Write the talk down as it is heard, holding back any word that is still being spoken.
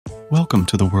Welcome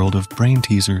to the world of brain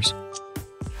teasers.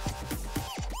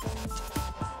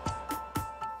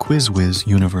 QuizWiz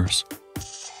Universe.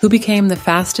 Who became the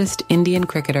fastest Indian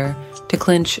cricketer to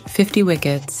clinch 50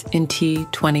 wickets in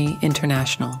T20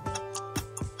 International?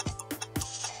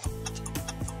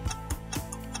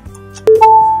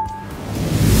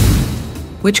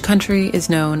 Which country is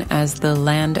known as the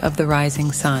Land of the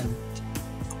Rising Sun?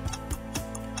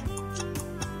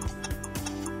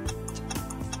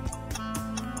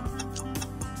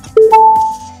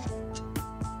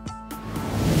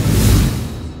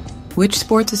 Which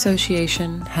sports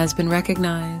association has been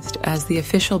recognized as the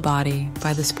official body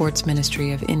by the Sports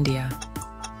Ministry of India?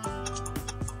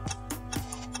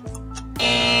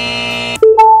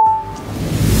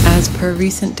 As per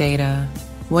recent data,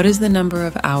 what is the number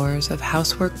of hours of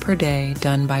housework per day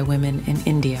done by women in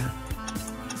India?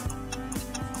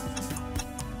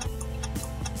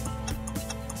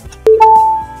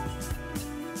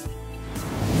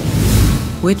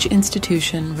 Which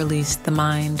institution released the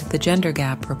Mind the Gender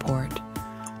Gap report?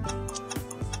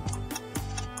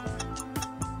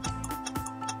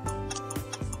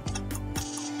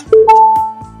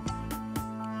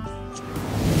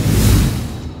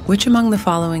 Which among the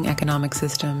following economic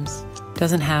systems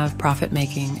doesn't have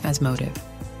profit-making as motive?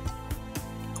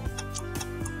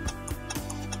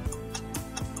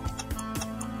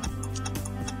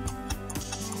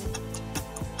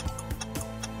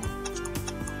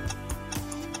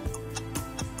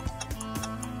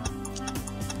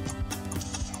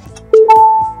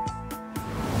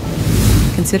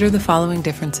 Consider the following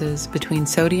differences between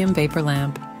sodium vapor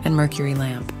lamp and mercury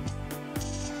lamp.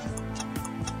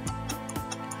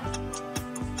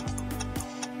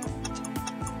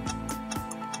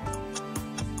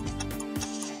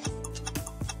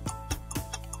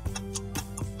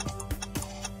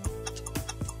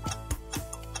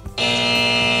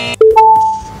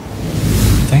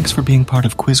 Thanks for being part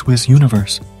of QuizWiz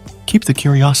Universe. Keep the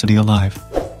curiosity alive.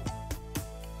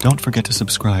 Don't forget to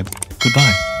subscribe.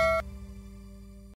 Goodbye.